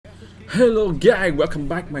Hello guys, welcome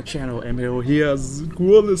back my channel. I'm here,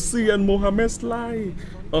 Wallace and Mohamed live.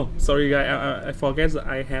 Oh, sorry guys, I forget that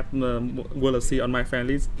I have Wallace on my fan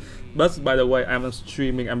list. But by the way, I'm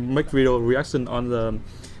streaming. I'm make video reaction on the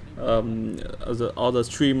other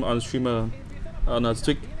stream on streamer on a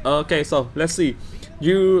streak. Okay, so let's see.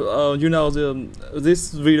 You know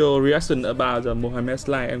this video reaction about Mohamed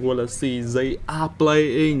and Wallace. They are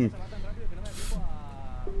playing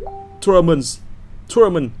tournaments.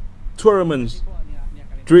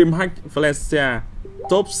 DREAMHACK Valencia.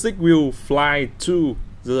 Top 6 will fly to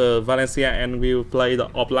the Valencia and will play the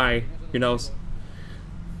offline, you know.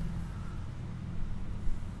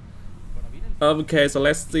 Okay, so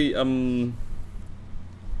let's see. Okay,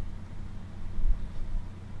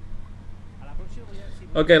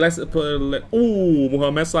 let's play. Ooh,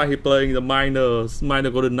 Mohamed he playing the minor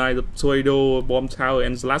golden knight, the tornado, bomb tower,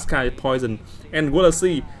 and the last guy poison. And we'll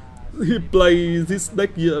see. He played this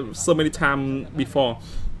deck so many times before,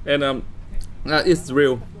 and it's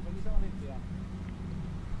real.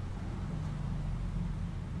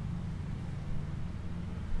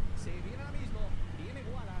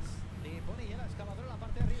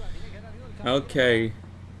 Okay.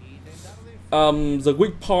 The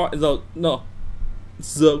weak point, the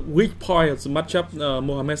weak point of the matchup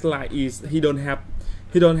Mohamed is he don't have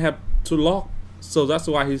to lock, so that's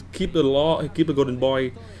why he keep the lock. He keep the golden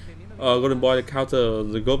boy to counter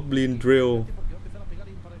the goblin drill.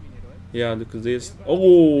 Yeah, look at this.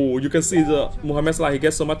 Oh, you can see the Mohamed he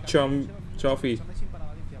gets so much trophy.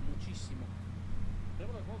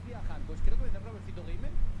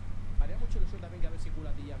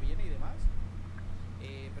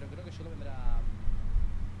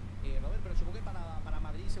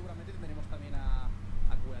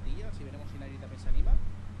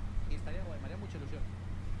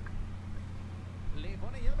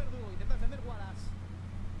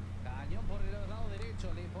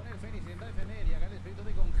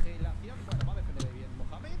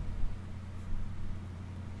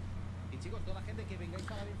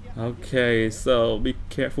 Okay, so be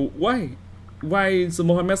careful. Why the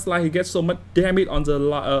Mohamed he gets so much damage on the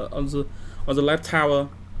left tower?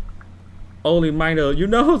 Only minor, you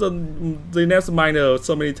know the next minor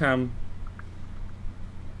so many times.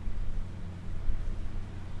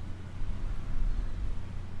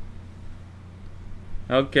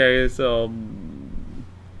 Okay, so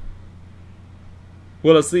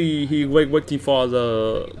we'll see. He waiting for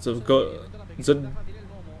the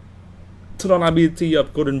turn ability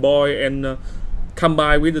of Golden Boy and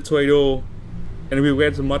combine with the tornado, and we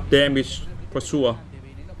get some much damage for sure.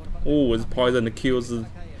 Oh, it's poison that kills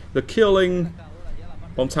the killing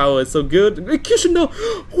bomb tower is so good. Executioner,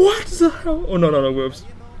 what the hell? Oh no, whoops.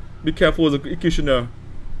 Be careful with the executioner.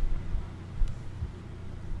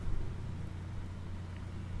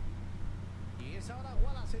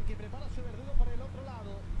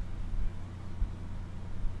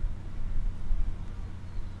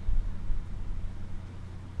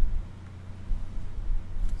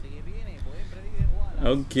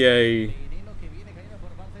 Okay.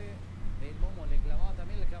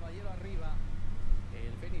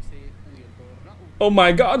 Oh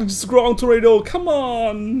my god, it's strong tornado, come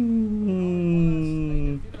on!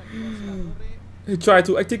 He tried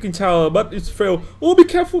to attack in tower, but it's failed. Oh, be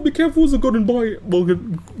careful, the golden boy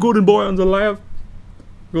on the left.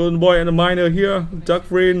 Golden boy and the miner here, dark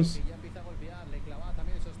range.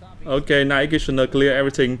 Okay, now Executioner clear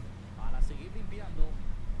everything.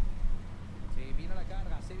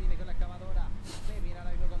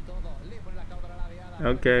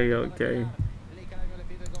 Okay.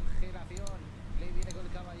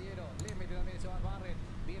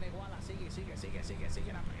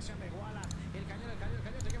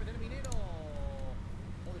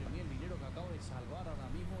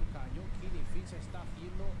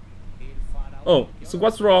 Oh, so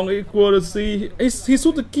what's wrong? Equal to see. He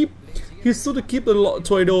should keep the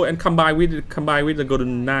tornado and combine with the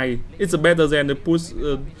golden knight. It's better than the push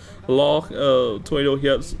lock tornado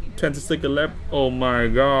here. 20 seconds left. Oh my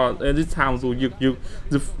god! And this time, so you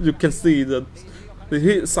can see the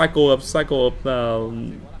hit cycle of so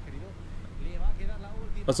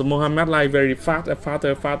Mohamed very faster,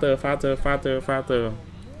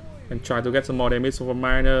 and try to get some more damage from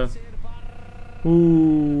miner.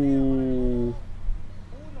 Ooh.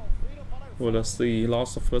 Well, let's see.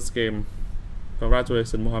 Lost the first game.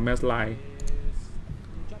 Congratulations, Mohamed.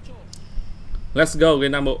 Let's go,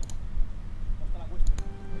 game number.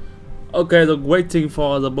 Okay, the waiting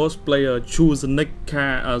for the boss player choose the next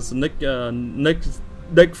card as the next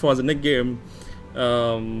deck for the next game.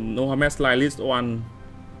 Mohamed list one.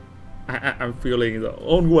 I'm feeling the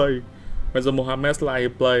own way. When the Mohamed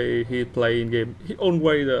like he play in game, he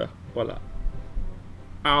always what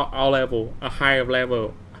our level, a higher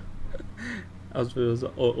level as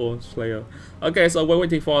the old player. Okay, so we're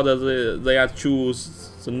waiting for they are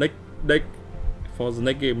choose the next deck for the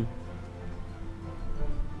next game.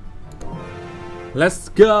 Let's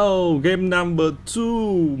go! Game number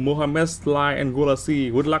 2, Mohamed and Wallace.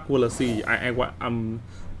 Good luck, Wallace. I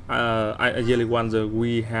really want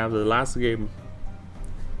we have the last game.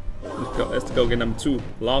 Let's go game number 2.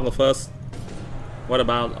 Longer first. What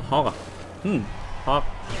about Hawk? Hawk.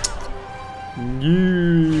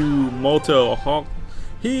 New motor Hawk.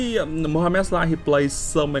 Mohamed he plays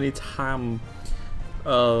so many times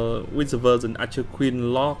with the version Archer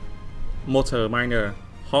Queen Lock Motor Miner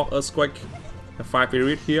Hawk Earthquake. 5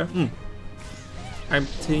 period here. I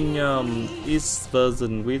think this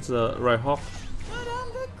version with Royale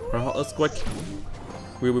Earthquake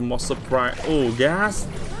will be more surprise. Oh, gas!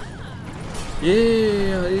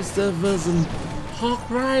 Yeah, it's the version Hawk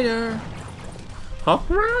Rider. Hawk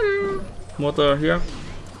Rider motor here.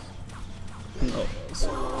 No.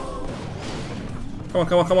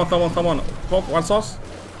 Come on! Hawk one sauce.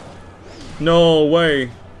 No way.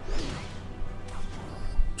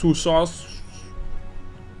 2 sauce.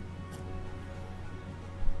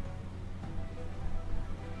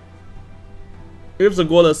 If the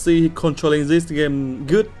Wallace controlling this game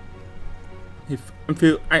good,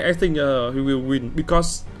 I think he will win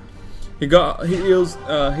because he using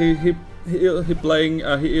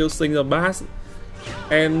the bass,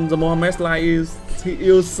 and the Mohamed is he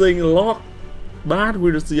using lock bass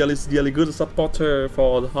with really good supporter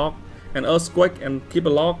for the Hawk and Earthquake, and keep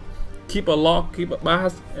a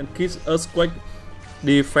bass and keep Earthquake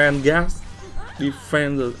defend gas.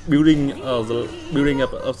 Defend the building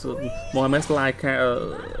up of the Mohamed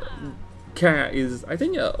car is I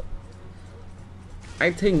think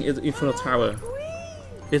it's Inferno Tower.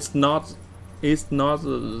 It's not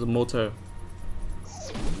the motor.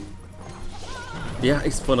 Yeah,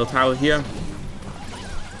 it's Inferno Tower here.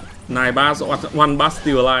 9 bars, 1 bar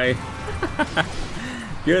still alive.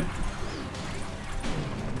 Good.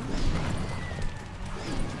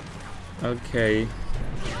 Okay.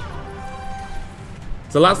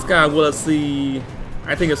 The last guy will see.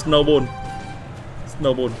 I think it's Snowball.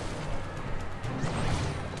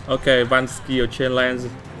 Okay, one skill chain lands.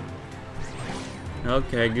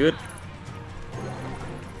 Okay, good.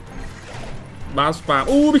 Bar spam.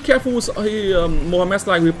 Oh, be careful!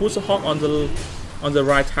 Mohamed we put the Hawk on the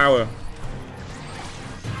right tower.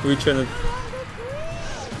 Return.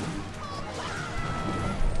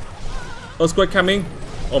 Earthquake coming.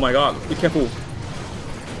 Oh my God! Be careful.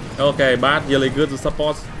 Okay, but really good to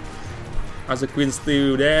support. As the queen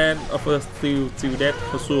still dead, still dead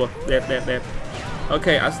for sure. Dead.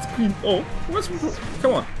 Okay, as the queen. Oh, what's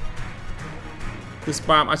come on? This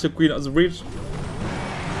spam as the queen on the bridge.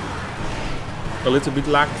 A little bit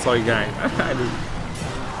lag, sorry guys.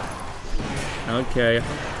 Okay.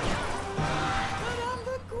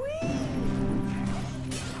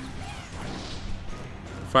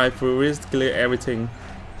 Five furies clear everything.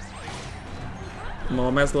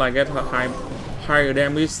 Mohamed get higher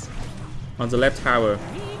damage on the left tower.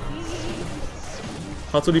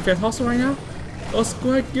 How to defend horse right now? Oh, it's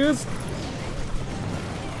quite good.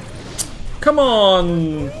 Come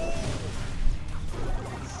on!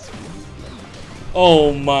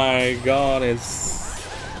 Oh my God!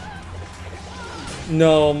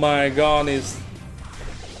 No, my God!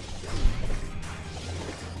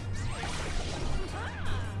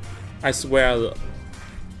 I swear.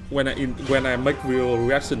 When I make real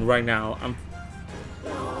reaction right now,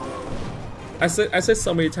 I said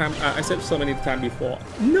so many times. I said so many times before.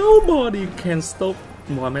 Nobody can stop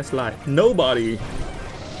Mohamed's life. Nobody.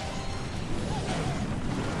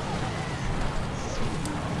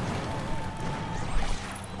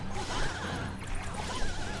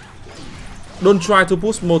 Don't try to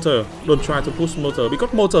push motor. Don't try to push motor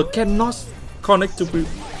because motor cannot connect to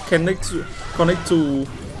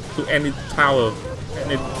any tower.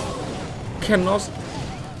 And it cannot.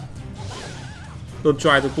 Don't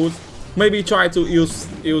try to push. Maybe try to use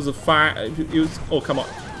a fire. Oh come on.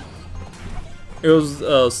 Use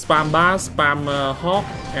spam bar, spam Hawk,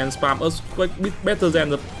 and spam Earthquake bit better than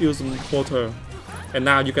the use motor. And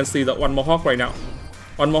now you can see that one more Hawk right now.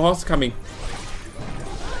 One more Hawk's coming.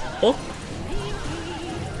 Oh.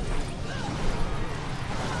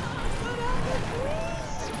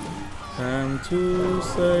 Time to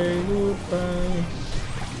say goodbye.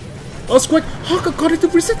 Earthquake! Hawk got it to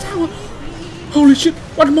reset tower! Holy shit!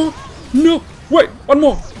 One more! No! Wait! One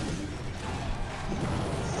more!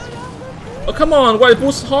 Oh come on! Why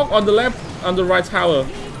push Hawk on the left, on the right tower?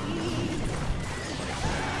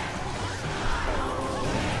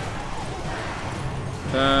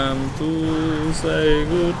 Time to say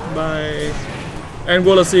goodbye. And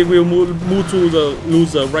Wallace will move to the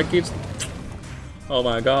loser bracket. Oh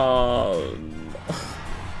my god.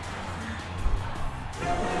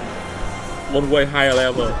 One way higher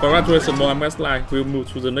level. Congratulations, Mohamed will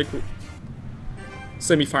move to the next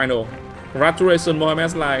semi-final. Congratulations,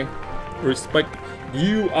 Mohamed. Respect.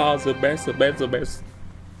 You are the best, the best, the best.